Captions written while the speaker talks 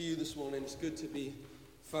you this morning. It's good to be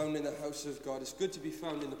found in the house of God. It's good to be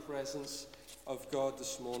found in the presence of God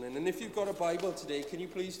this morning. And if you've got a Bible today, can you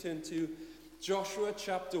please turn to Joshua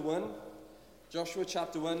chapter 1. Joshua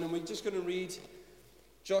chapter 1, and we're just going to read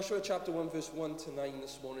Joshua chapter 1 verse 1 to 9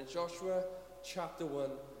 this morning. Joshua chapter 1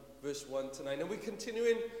 verse 1 to 9. And we're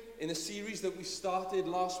continuing in a series that we started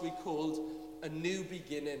last week called A New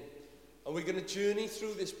Beginning. And we're going to journey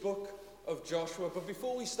through this book of Joshua. But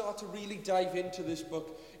before we start to really dive into this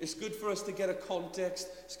book, it's good for us to get a context.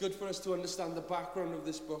 It's good for us to understand the background of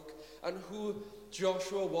this book and who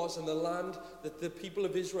Joshua was and the land that the people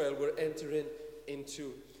of Israel were entering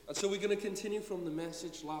into. And so we're going to continue from the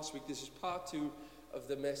message last week. This is part 2 of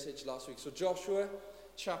the message last week. So Joshua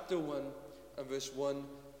chapter 1 and verse 1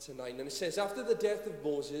 to 9. And it says, after the death of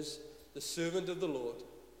Moses, the servant of the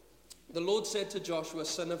Lord said to Joshua,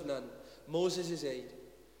 son of Nun, Moses' aide,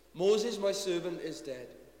 Moses, my servant, is dead.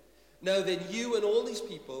 Now then, you and all these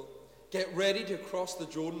people get ready to cross the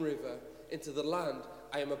Jordan River into the land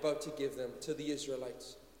I am about to give them, to the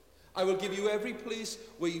Israelites. I will give you every place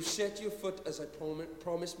where you set your foot as I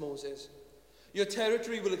promised Moses. Your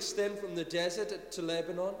territory will extend from the desert to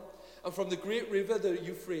Lebanon and from the great river, the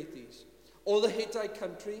Euphrates, all the Hittite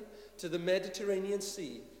country to the Mediterranean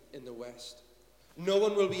Sea in the west. No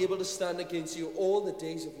one will be able to stand against you all the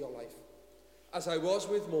days of your life. As I was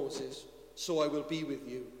with Moses, so I will be with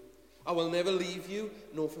you. I will never leave you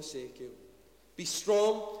nor forsake you. Be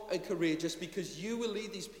strong and courageous, because you will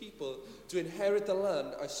lead these people to inherit the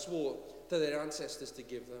land I swore to their ancestors to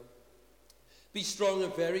give them. Be strong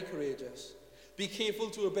and very courageous. Be careful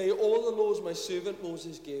to obey all the laws my servant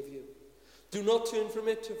Moses gave you. Do not turn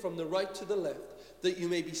from the right to the left, that you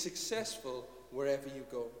may be successful wherever you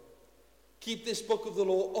go. Keep this book of the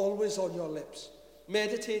law always on your lips.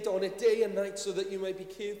 Meditate on it day and night, so that you may be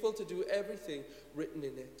careful to do everything written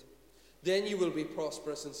in it. Then you will be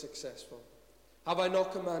prosperous and successful. Have I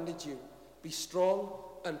not commanded you? Be strong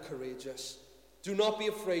and courageous. Do not be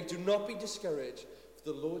afraid. Do not be discouraged.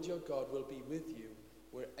 For the Lord your God will be with you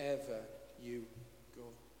wherever you go.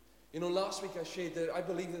 You know, last week I shared that I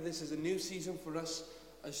believe that this is a new season for us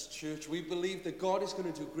as church. We believe that God is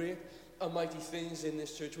going to do great and mighty things in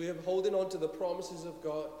this church. We are holding on to the promises of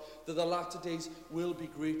God, that the latter days will be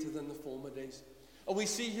greater than the former days. And we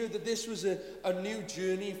see here that this was a new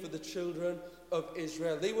journey for the children of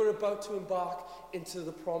Israel. They were about to embark into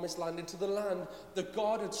the promised land, into the land that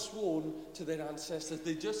God had sworn to their ancestors.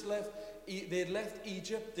 They had left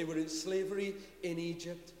Egypt. They were in slavery in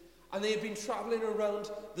Egypt. And they had been traveling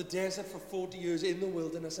around the desert for 40 years in the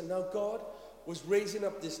wilderness. And now God was raising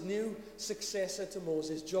up this new successor to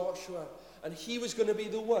Moses, Joshua. And he was going to be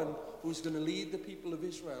the one who was going to lead the people of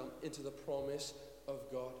Israel into the promise of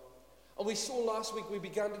God. And we saw last week, we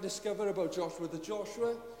began to discover about Joshua, that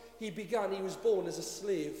Joshua, he was born as a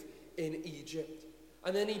slave in Egypt.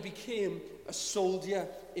 And then he became a soldier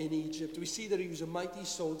in Egypt. We see that he was a mighty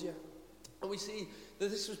soldier. And we see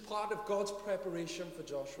that this was part of God's preparation for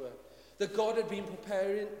Joshua. That God had been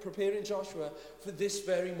preparing Joshua for this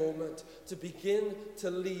very moment, to begin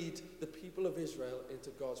to lead the people of Israel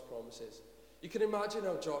into God's promises. You can imagine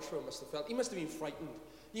how Joshua must have felt. He must have been frightened.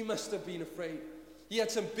 He must have been afraid. He had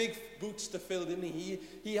some big boots to fill, didn't he?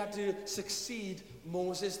 He had to succeed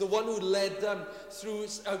Moses, the one who led them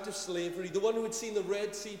out of slavery, the one who had seen the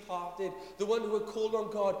Red Sea parted, the one who had called on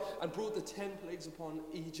God and brought the 10 plagues upon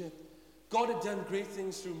Egypt. God had done great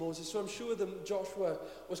things through Moses, so I'm sure that Joshua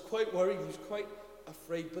was quite worried, he was quite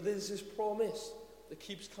afraid. But there's this promise that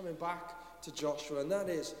keeps coming back to Joshua, and that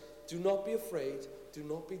is, do not be afraid, do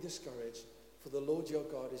not be discouraged, for the Lord your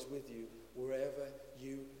God is with you wherever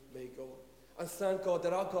you may go. And thank God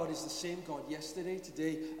that our God is the same God yesterday,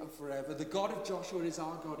 today, and forever. The God of Joshua is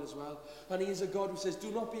our God as well. And he is a God who says,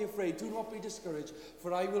 do not be afraid, do not be discouraged,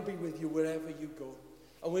 for I will be with you wherever you go.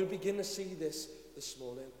 And we'll begin to see this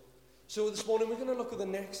morning. So this morning we're going to look at the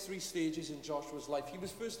next 3 stages in Joshua's life. He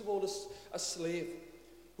was first of all a slave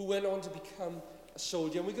who went on to become a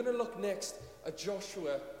soldier. And we're going to look next at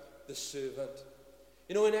Joshua the servant.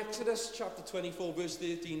 You know, in Exodus chapter 24 verse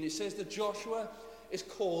 13, it says that Joshua is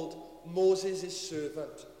called Moses'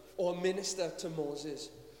 servant, or minister to Moses,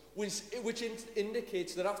 which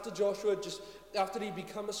indicates that after he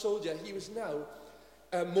became a soldier, he was now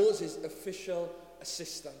Moses' official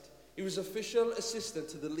assistant. He was official assistant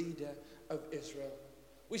to the leader of Israel.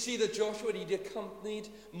 We see that Joshua, he accompanied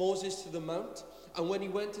Moses to the mount, and when he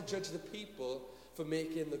went to judge the people for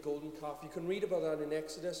making the golden calf, you can read about that in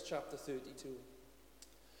Exodus chapter 32.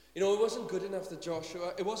 You know, it wasn't enough that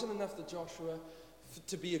Joshua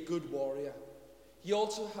to be a good warrior. He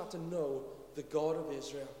also had to know the God of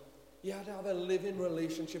Israel. He had to have a living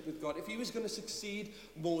relationship with God. If he was going to succeed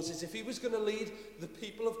Moses, if he was going to lead the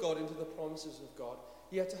people of God into the promises of God,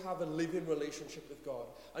 he had to have a living relationship with God.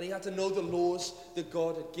 And he had to know the laws that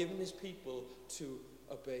God had given his people to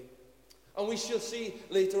obey. And we shall see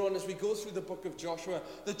later on as we go through the book of Joshua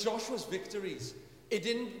that Joshua's victories, it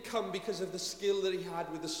didn't come because of the skill that he had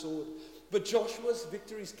with the sword. But Joshua's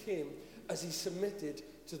victories came as he submitted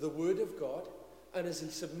to the word of God and as he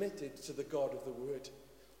submitted to the God of the word.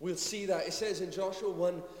 We'll see that. It says in Joshua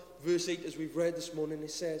 1 verse 8, as we've read this morning,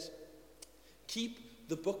 it says, keep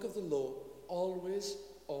the book of the law always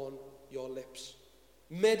on your lips.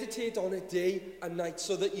 Meditate on it day and night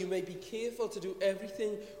so that you may be careful to do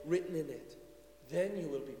everything written in it. Then you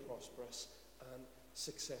will be prosperous and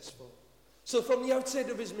successful. So from the outset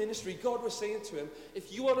of his ministry, God was saying to him,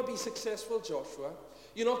 if you want to be successful, Joshua,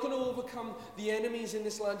 you're not going to overcome the enemies in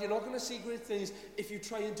this land. You're not going to see great things if you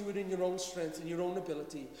try and do it in your own strength and your own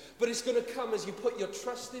ability. But it's going to come as you put your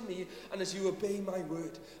trust in me and as you obey my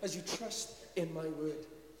word, as you trust in my word.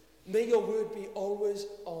 May your word be always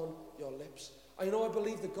on your lips. I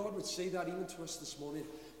believe that God would say that even to us this morning.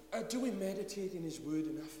 Do we meditate in his word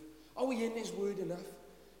enough? Are we in his word enough?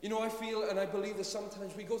 I feel and I believe that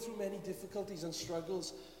sometimes we go through many difficulties and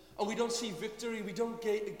struggles and we don't see victory. We don't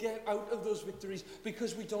get out of those victories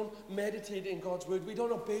because we don't meditate in God's word. We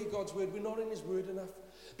don't obey God's word. We're not in his word enough.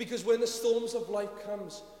 Because when the storms of life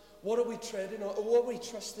comes, what are we treading on? Or what are we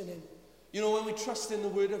trusting in? When we trust in the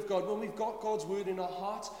word of God, when we've got God's word in our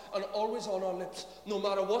hearts and always on our lips, no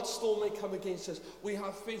matter what storm may come against us, we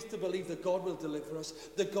have faith to believe that God will deliver us,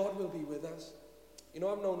 that God will be with us. I've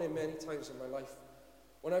known him many times in my life.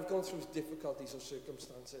 When I've gone through difficulties or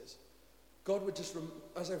circumstances, God would just,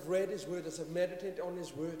 as I've read his word, as I've meditated on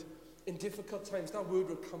his word, in difficult times, that word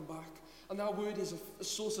would come back. And that word is a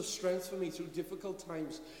source of strength for me through difficult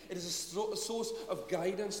times. It is a source of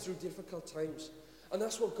guidance through difficult times. And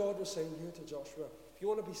that's what God was saying here to Joshua. If you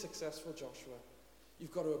want to be successful, Joshua,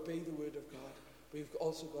 you've got to obey the word of God, but you've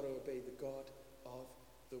also got to obey the God of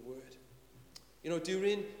the word.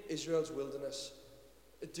 During Israel's wilderness,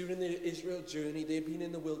 during the Israel journey, they'd been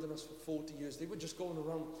in the wilderness for 40 years. They were just going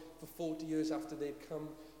around for 40 years after they'd come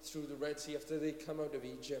through the Red Sea, after they'd come out of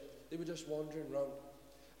Egypt. They were just wandering around.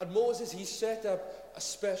 And Moses, he set up a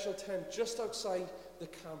special tent just outside the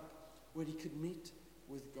camp where he could meet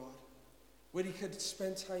with God, where he could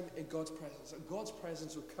spend time in God's presence. And God's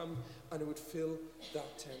presence would come and it would fill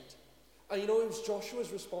that tent. And it was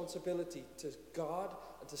Joshua's responsibility to guard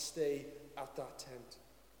and to stay at that tent.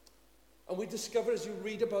 And we discover, as you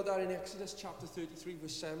read about that in Exodus chapter 33,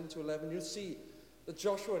 verse 7 to 11, you'll see that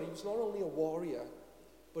Joshua, he was not only a warrior,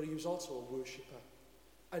 but he was also a worshipper.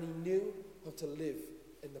 And he knew how to live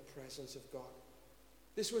in the presence of God.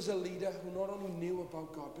 This was a leader who not only knew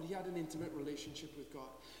about God, but he had an intimate relationship with God.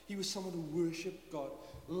 He was someone who worshipped God.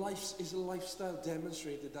 His lifestyle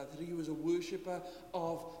demonstrated that he was a worshipper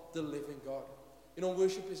of the living God.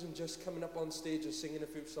 Worship isn't just coming up on stage and singing a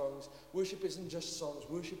few songs. Worship isn't just songs.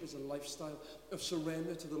 Worship is a lifestyle of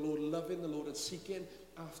surrender to the Lord, loving the Lord and seeking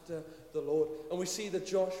after the Lord. And we see that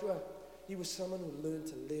Joshua, he was someone who learned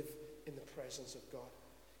to live in the presence of God.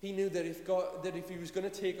 He knew that if he was going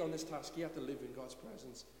to take on this task, he had to live in God's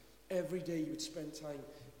presence. Every day he would spend time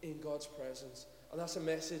in God's presence. And that's a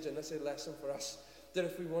message and that's a lesson for us, that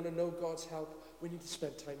if we want to know God's help, we need to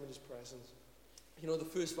spend time in his presence. The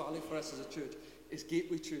first value for us as a church is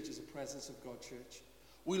Gateway Church is a presence of God church.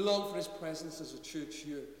 We long for his presence as a church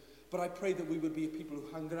here. But I pray that we would be a people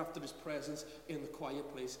who hunger after his presence in the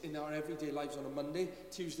quiet place, in our everyday lives on a Monday,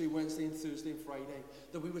 Tuesday, Wednesday, and Thursday and Friday,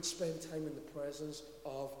 that we would spend time in the presence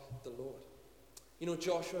of the Lord.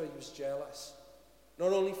 Joshua, he was jealous,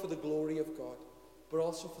 not only for the glory of God, but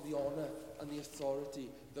also for the honor and the authority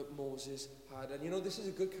that Moses had. And this is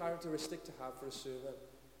a good characteristic to have for a servant.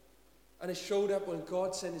 And it showed up when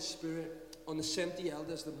God sent his Spirit on the 70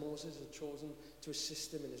 elders that Moses had chosen to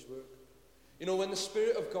assist him in his work. When the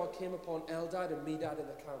Spirit of God came upon Eldad and Medad in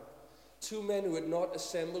the camp, two men who had not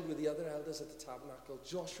assembled with the other elders at the tabernacle,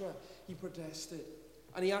 Joshua, he protested.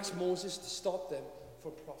 And he asked Moses to stop them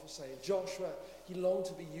from prophesying. Joshua, he longed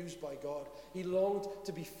to be used by God. He longed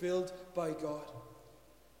to be filled by God.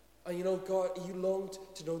 And God, he longed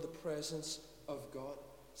to know the presence of God.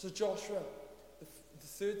 So Joshua, the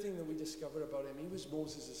third thing that we discover about him, he was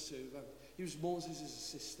Moses' servant. He was Moses'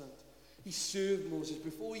 assistant. He served Moses.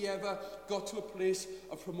 Before he ever got to a place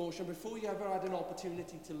of promotion, before he ever had an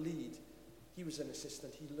opportunity to lead, he was an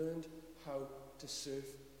assistant. He learned how to serve.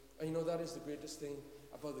 And that is the greatest thing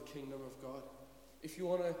about the kingdom of God. If you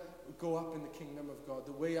want to go up in the kingdom of God,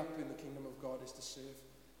 the way up in the kingdom of God is to serve.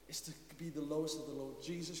 is to be the lowest of the low.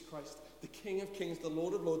 Jesus Christ, the King of Kings, the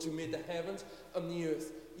Lord of Lords, who made the heavens and the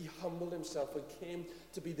earth, he humbled himself and came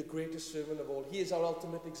to be the greatest servant of all. He is our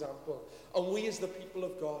ultimate example. And we as the people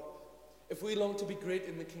of God, if we long to be great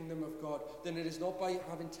in the kingdom of God, then it is not by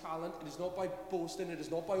having talent, it is not by boasting, it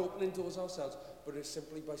is not by opening doors ourselves, but it is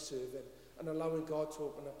simply by serving and allowing God to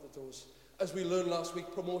open up the doors. As we learned last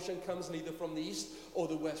week, promotion comes neither from the east or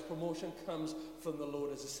the west. Promotion comes from the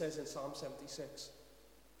Lord, as it says in Psalm 76.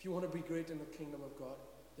 If you want to be great in the kingdom of God,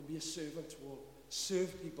 then be a servant to all.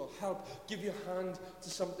 Serve people, help, give your hand to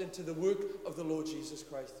something, to the work of the Lord Jesus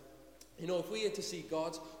Christ. You know, if we are to see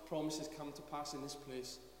God's promises come to pass in this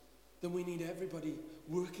place, then we need everybody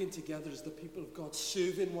working together as the people of God,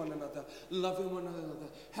 serving one another, loving one another,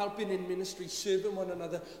 helping in ministry, serving one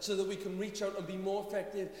another, so that we can reach out and be more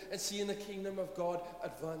effective and seeing the kingdom of God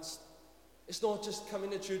advanced. It's not just coming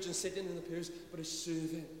to church and sitting in the pews, but it's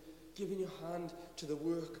serving, giving your hand to the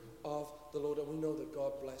work of the Lord. And we know that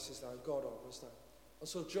God blesses that and God honors that. And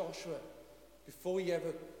so Joshua, before he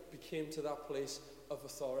ever became to that place of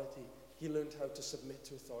authority, he learned how to submit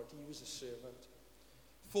to authority. He was a servant.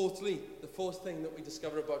 Fourthly, the fourth thing that we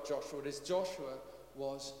discover about Joshua is Joshua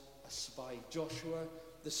was a spy. Joshua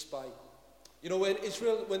the spy. You know,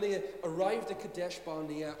 when they arrived at Kadesh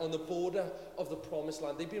Barnea on the border of the promised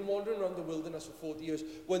land, they'd been wandering around the wilderness for 40 years.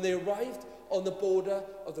 When they arrived on the border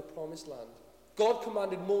of the promised land, God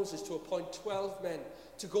commanded Moses to appoint 12 men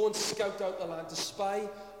to go and scout out the land, to spy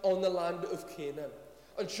on the land of Canaan.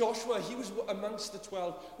 And Joshua, he was amongst the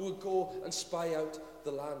 12 who would go and spy out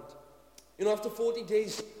the land. You know, after 40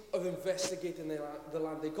 days of investigating the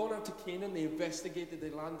land, they'd gone out to Canaan, they investigated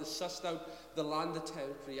the land, they sussed out the land, the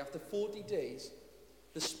territory. After 40 days,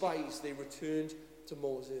 the spies, they returned to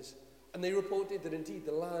Moses. And they reported that indeed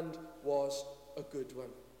the land was a good one.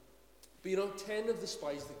 But you know, 10 of the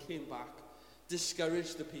spies that came back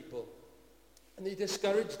discouraged the people. And they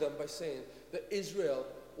discouraged them by saying that Israel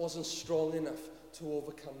wasn't strong enough to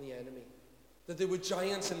overcome the enemy. That there were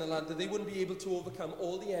giants in the land, that they wouldn't be able to overcome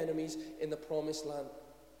all the enemies in the promised land.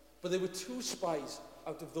 But there were 2 spies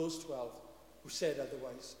out of those 12 who said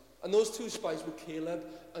otherwise. And those 2 spies were Caleb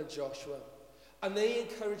and Joshua. And they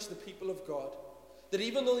encouraged the people of God that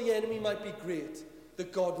even though the enemy might be great,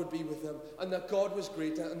 that God would be with them, and that God was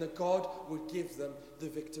greater, and that God would give them the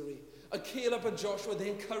victory. And Caleb and Joshua, they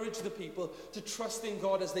encouraged the people to trust in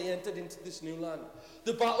God as they entered into this new land.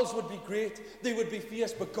 The battles would be great, they would be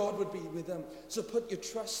fierce, but God would be with them. So put your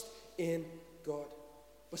trust in God.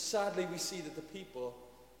 But sadly, we see that the people,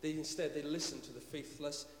 they listened to the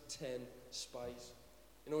faithless 10 spies.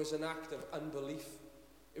 You know, it was an act of unbelief.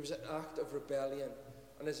 It was an act of rebellion.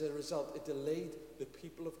 And as a result, it delayed the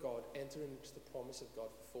people of God entering into the promise of God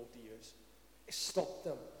for 40 years. It stopped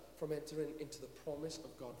them from entering into the promise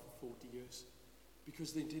of God for 40 years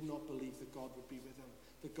because they did not believe that God would be with them,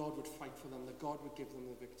 that God would fight for them, that God would give them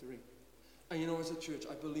the victory. And you know, as a church,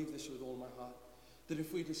 I believe this with all my heart, that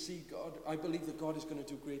if we to see God, I believe that God is going to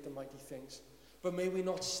do great and mighty things. But may we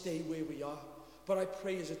not stay where we are. But I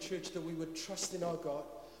pray as a church that we would trust in our God.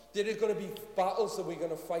 There are going to be battles that we're going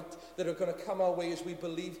to fight that are going to come our way as we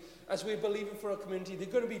believe. As we're believing for our community, there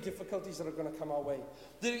are going to be difficulties that are going to come our way.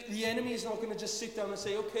 The enemy is not going to just sit down and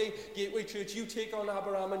say, okay, Gateway Church, you take on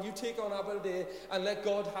Abraham and you take on Aberdare and let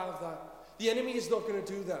God have that. The enemy is not going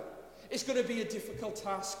to do that. It's going to be a difficult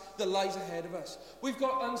task that lies ahead of us. We've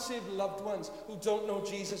got unsaved loved ones who don't know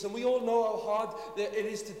Jesus, and we all know how hard it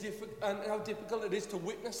is and how difficult it is to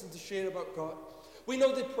witness and to share about God. We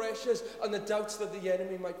know the pressures and the doubts that the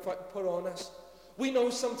enemy might put on us. We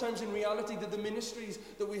know sometimes in reality that the ministries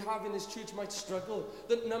that we have in this church might struggle,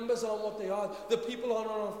 that numbers aren't what they are, that people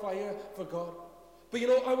aren't on fire for God. But you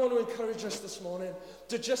know, I want to encourage us this morning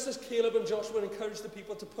to, just as Caleb and Joshua encouraged the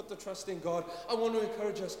people to put their trust in God, I want to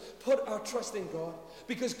encourage us, put our trust in God,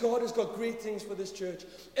 because God has got great things for this church.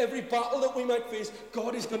 Every battle that we might face,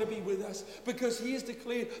 God is going to be with us, because He has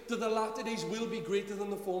declared that the latter days will be greater than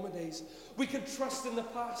the former days. We can trust in the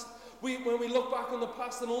past. When we look back on the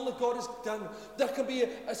past and all that God has done, that can be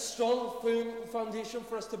a strong, firm foundation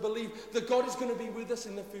for us to believe that God is going to be with us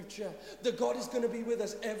in the future, that God is going to be with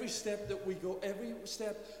us every step that we go, every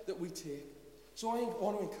step that we take. So I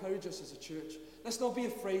want to encourage us as a church. Let's not be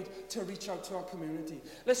afraid to reach out to our community.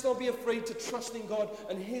 Let's not be afraid to trust in God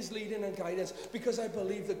and His leading and guidance, because I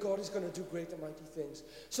believe that God is going to do great and mighty things.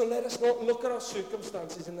 So let us not look at our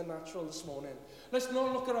circumstances in the natural this morning. Let's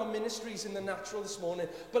not look at our ministries in the natural this morning,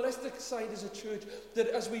 but let's decide as a church that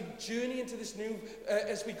as we journey into this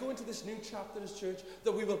as we go into this new chapter as church,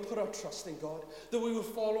 that we will put our trust in God, that we will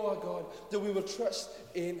follow our God, that we will trust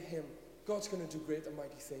in Him. God's going to do great and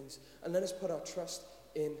mighty things, and let us put our trust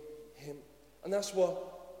in Him. And that's what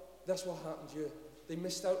that's what happened here. They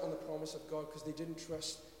missed out on the promise of God because they didn't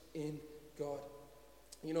trust in God.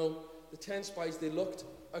 You know, the 10 spies, they looked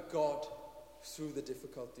at God through the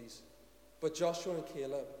difficulties. But Joshua and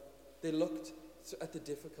Caleb, they looked at the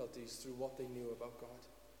difficulties through what they knew about God.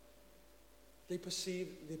 They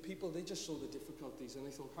perceived, the people, they just saw the difficulties and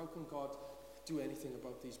they thought, how can God do anything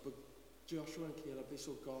about these? But Joshua and Caleb, they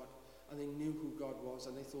saw God and they knew who God was,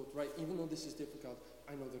 and they thought, right, even though this is difficult,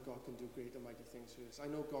 I know that God can do great and mighty things for us.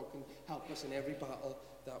 I know God can help us in every battle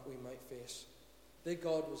that we might face. Their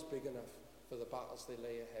God was big enough for the battles they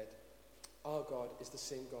lay ahead. Our God is the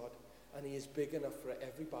same God, and he is big enough for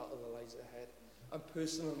every battle that lies ahead. And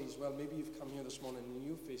personally as well, maybe you've come here this morning and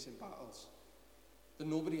you're facing battles that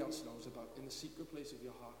nobody else knows about in the secret place of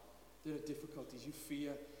your heart. There are difficulties, you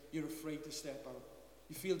fear, you're afraid to step out.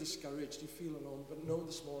 You feel discouraged, you feel alone, but know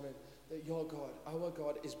this morning that your God, our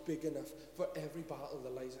God, is big enough for every battle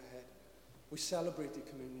that lies ahead. We celebrate the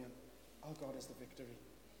communion. Our God is the victory.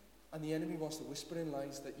 And the enemy wants to whisper in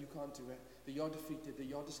lies that you can't do it, that you're defeated, that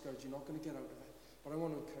you're discouraged, you're not going to get out of it. But I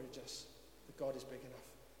want to encourage us that God is big enough.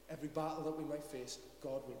 Every battle that we might face,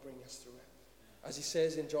 God will bring us through it. As he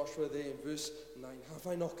says in Joshua there in verse 9, have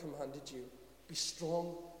I not commanded you? Be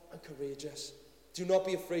strong and courageous. Do not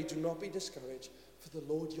be afraid, do not be discouraged, for the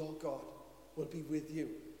Lord your God will be with you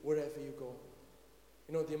wherever you go.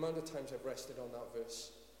 You know, the amount of times I've rested on that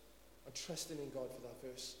verse and trusting in God for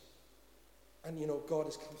that verse. And you know, God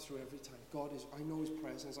has come through every time. I know his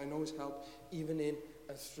presence, I know his help, even in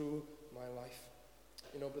and through my life.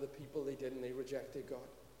 You know, but the people, they didn't, they rejected God.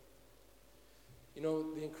 You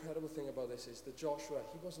know, the incredible thing about this is that Joshua,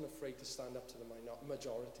 he wasn't afraid to stand up to the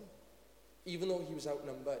majority. Even though he was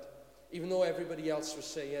outnumbered, even though everybody else was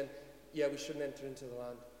saying, yeah, we shouldn't enter into the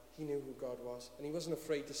land, he knew who God was. And he wasn't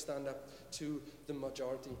afraid to stand up to the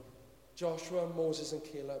majority. Joshua, Moses, and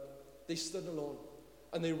Caleb, they stood alone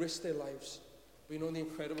and they risked their lives. But you know, the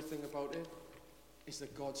incredible thing about it is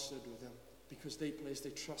that God stood with them because they placed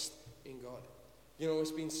their trust in God. You know,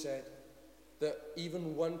 it's been said that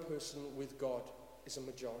even one person with God is a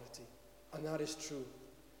majority. And that is true.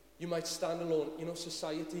 You might stand alone. You know,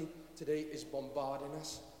 society today is bombarding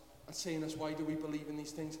us and saying us, why do we believe in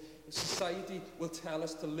these things? Society will tell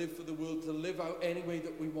us to live for the world, to live out any way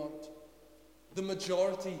that we want. The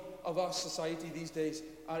majority of our society these days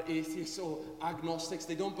are atheists or agnostics.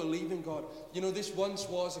 They don't believe in God. You know, this once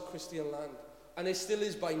was a Christian land, and it still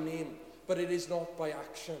is by name, but it is not by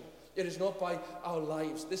action. It is not by our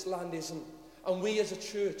lives. This land isn't. And we as a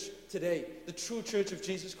church today, the true church of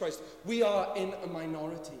Jesus Christ, we are in a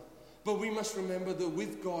minority. But we must remember that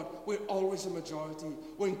with God, we're always a majority.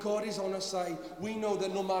 When God is on our side, we know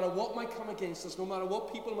that no matter what might come against us, no matter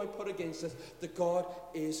what people might put against us, that God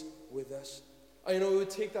is with us. I know it would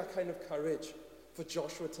take that kind of courage for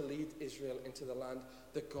Joshua to lead Israel into the land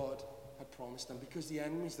that God had promised them, because the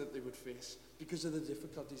enemies that they would face, because of the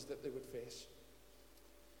difficulties that they would face.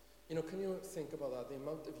 You know, can you think about that? The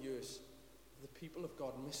amount of years the people of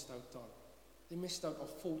God missed out on. They missed out on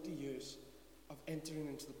 40 years of entering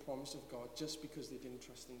into the promise of God just because they didn't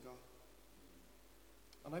trust in God.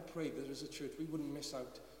 And I pray that as a church we wouldn't miss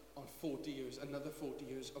out on 40 years, another 40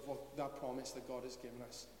 years of that promise that God has given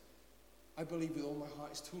us. I believe with all my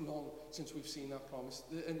heart it's too long since we've seen that promise,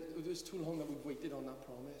 and it's too long that we've waited on that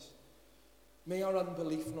promise. May our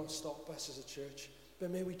unbelief not stop us as a church,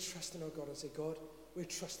 but may we trust in our God and say, God, we're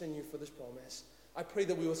trusting you for this promise. I pray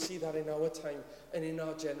that we will see that in our time and in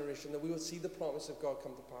our generation, that we will see the promise of God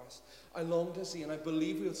come to pass. I long to see, and I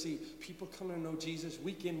believe we will see people come and know Jesus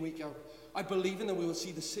week in, week out. I believe in that we will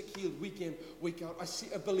see the sick healed week in, week out.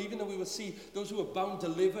 I believe in that we will see those who are bound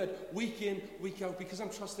delivered week in, week out, because I'm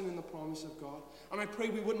trusting in the promise of God. And I pray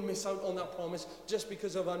we wouldn't miss out on that promise just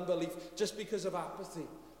because of unbelief, just because of apathy.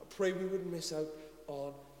 I pray we wouldn't miss out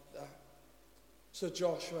on that. So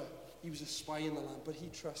Joshua, he was a spy in the land, but he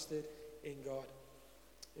trusted in God.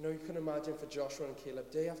 You know, you can imagine for Joshua and Caleb,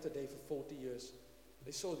 day after day for 40 years,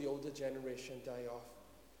 they saw the older generation die off.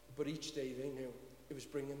 But each day they knew it was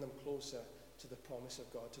bringing them closer to the promise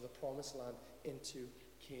of God, to the promised land, into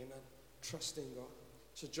Canaan, trusting God.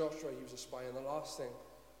 So Joshua, he was a spy. And the last thing,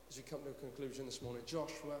 as we come to a conclusion this morning,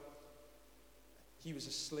 Joshua, he was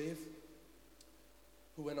a slave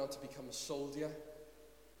who went on to become a soldier,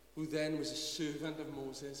 who then was a servant of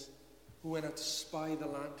Moses, who went out to spy the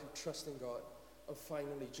land, to trust in God. And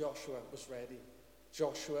finally, Joshua was ready.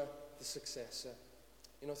 Joshua, the successor.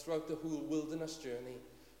 You know, throughout the whole wilderness journey,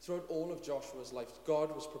 throughout all of Joshua's life,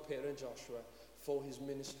 God was preparing Joshua for his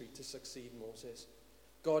ministry to succeed Moses.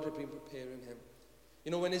 God had been preparing him.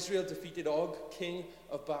 You know, when Israel defeated Og, king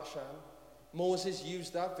of Bashan, Moses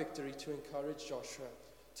used that victory to encourage Joshua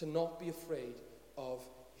to not be afraid of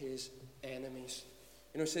his enemies.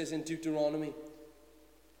 It says in Deuteronomy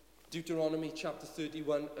chapter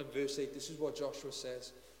 31 and verse 8, this is what Joshua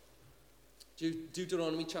says.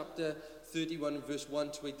 Deuteronomy chapter 31 and verse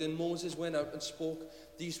 1 to 8. Then Moses went out and spoke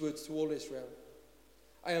these words to all Israel.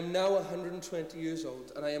 I am now 120 years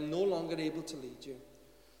old, and I am no longer able to lead you.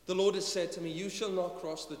 The Lord has said to me, you shall not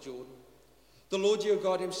cross the Jordan. The Lord your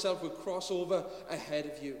God himself will cross over ahead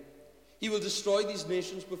of you. He will destroy these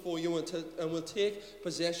nations before you and will take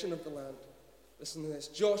possession of the land. Listen to this.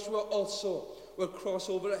 Joshua also will cross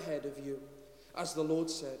over ahead of you, as the Lord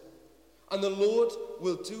said. And the Lord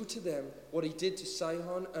will do to them what he did to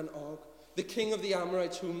Sihon and Og, the king of the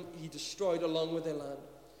Amorites, whom he destroyed along with their land.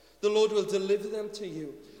 The Lord will deliver them to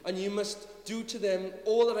you, and you must do to them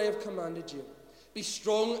all that I have commanded you. Be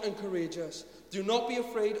strong and courageous. Do not be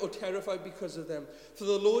afraid or terrified because of them, for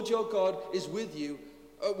the Lord your God is with you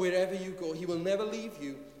wherever you go. He will never leave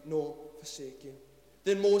you nor forsake you.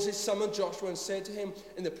 Then Moses summoned Joshua and said to him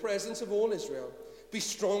in the presence of all Israel, be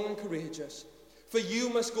strong and courageous, for you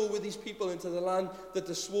must go with these people into the land that the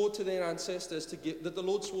Lord swore to their ancestors to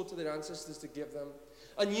give them.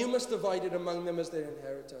 And you must divide it among them as their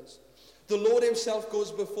inheritance. The Lord himself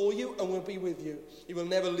goes before you and will be with you. He will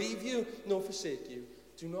never leave you nor forsake you.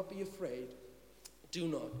 Do not be afraid. Do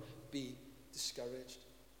not be discouraged.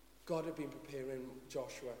 God had been preparing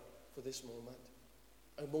Joshua for this moment.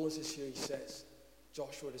 And Moses here, he says,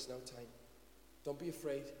 Joshua, it is now time. Don't be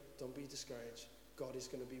afraid. Don't be discouraged. God is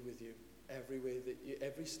going to be with you. Every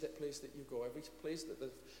place that you go, every place that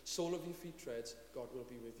the sole of your feet treads, God will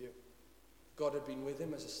be with you. God had been with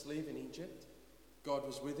him as a slave in Egypt. God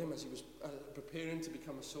was with him as he was preparing to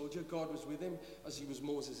become a soldier. God was with him as he was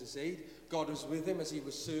Moses' aide. God was with him as he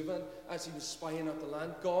was servant, as he was spying out the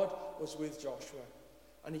land. God was with Joshua.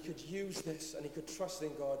 And he could use this and he could trust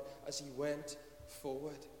in God as he went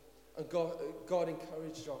forward. And God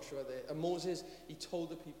encouraged Joshua there. And Moses, he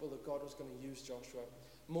told the people that God was going to use Joshua.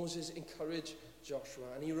 Moses encouraged Joshua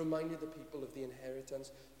and he reminded the people of the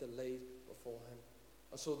inheritance that lay before him.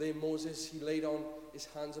 And so there Moses, he laid on his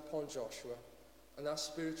hands upon Joshua. And that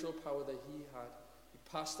spiritual power that he had, he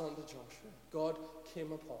passed on to Joshua. God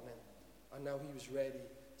came upon him. And now he was ready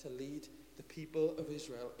to lead the people of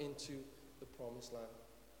Israel into the promised land.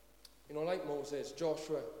 Like Moses,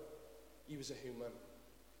 Joshua, he was a human.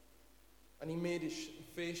 And he made his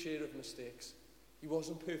fair share of mistakes. He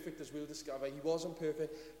wasn't perfect, as we'll discover. He wasn't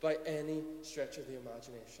perfect by any stretch of the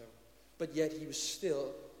imagination. But yet he was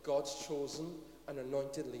still God's chosen and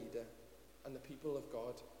anointed leader. And the people of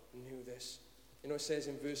God knew this. It says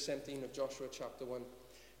in verse 17 of Joshua chapter 1,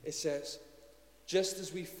 it says, just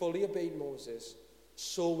as we fully obeyed Moses,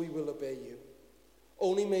 so we will obey you.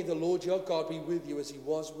 Only may the Lord your God be with you as he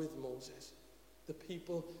was with Moses. The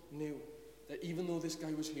people knew that even though this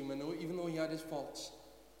guy was human, even though he had his faults,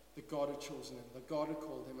 that God had chosen him, that God had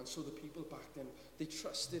called him, and so the people backed him. They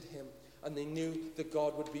trusted him, and they knew that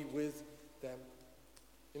God would be with them.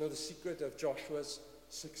 The secret of Joshua's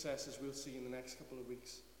success, as we'll see in the next couple of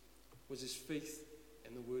weeks, was his faith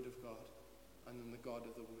in the Word of God and in the God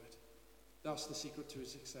of the Word. That's the secret to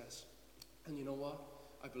his success. And you know what?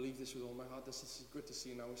 I believe this with all my heart. That's the secret to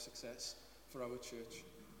seeing our success for our church.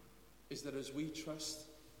 Is that as we trust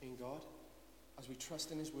in God, as we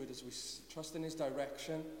trust in his Word, as we trust in his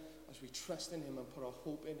direction, as we trust in him and put our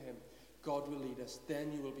hope in him, God will lead us.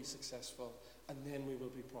 Then you will be successful, and then we will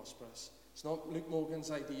be prosperous. It's not Luke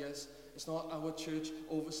Morgan's ideas. It's not our church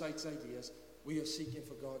oversight's ideas. We are seeking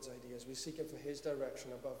for God's ideas. We're seeking for his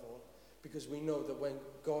direction above all, because we know that when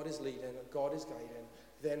God is leading and God is guiding,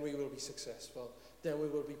 then we will be successful. Then we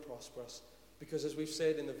will be prosperous. Because as we've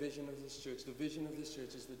said in the vision of this church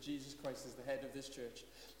is that Jesus Christ is the head of this church.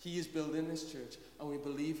 He is building this church, and we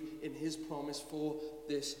believe in his promise for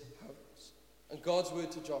this house. And God's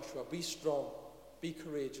word to Joshua, be strong, be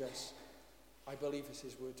courageous, I believe is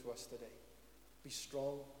his word to us today. Be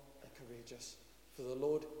strong and courageous, for the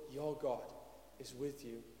Lord your God is with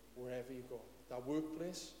you wherever you go. That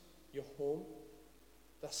workplace, your home,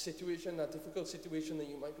 that situation, that difficult situation that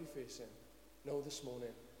you might be facing, know this morning,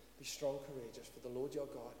 be strong, courageous, for the Lord your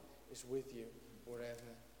God is with you wherever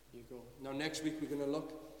you go. Now next week we're going to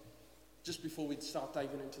look, just before we start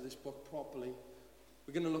diving into this book properly,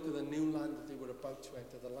 we're going to look at the new land that they were about to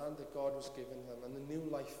enter, the land that God was giving them, and the new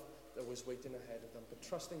life that was waiting ahead of them. But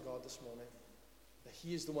trust in God this morning, that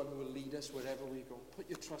he is the one who will lead us wherever we go. Put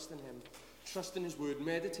your trust in him. Trust in his word.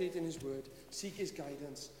 Meditate in his word. Seek his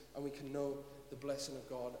guidance, and we can know the blessing of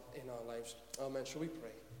God in our lives. Amen. Shall we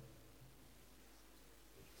pray?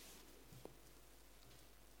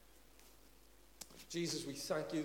 Jesus, we thank you